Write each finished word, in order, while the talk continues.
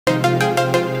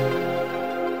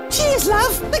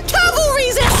love! The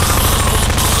cavalry's in!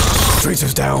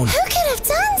 Tracer's down. Who could have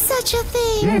done such a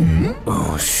thing?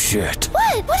 Oh, shit.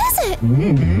 What? What is it?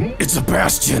 It's a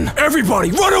Bastion. Everybody,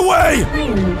 run away!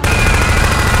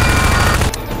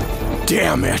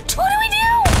 Damn it. What do we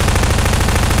do?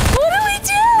 What do we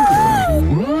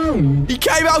do? He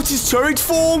came out his turret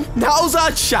form. Now's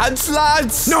our chance,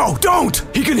 lads. No, don't!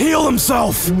 He can heal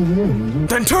himself.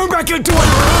 Then turn back into a...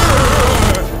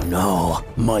 No,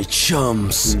 my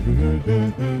chums.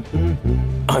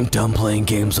 I'm done playing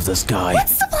games with this guy.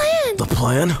 What's the plan? The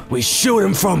plan? We shoot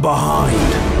him from behind.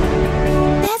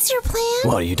 That's your plan?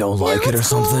 What, you don't like it or it's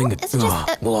cool. something? It's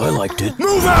just, Well, I liked it.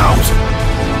 Move out!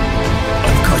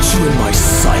 I've got you in my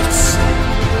sights.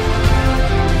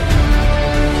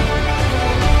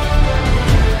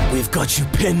 We've got you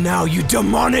pinned now, you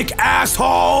demonic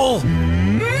asshole!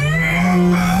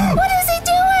 What is he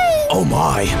doing? Oh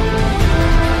my.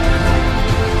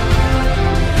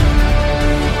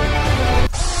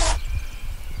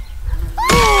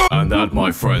 And that,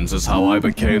 my friends, is how I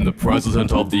became the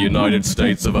President of the United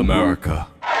States of America.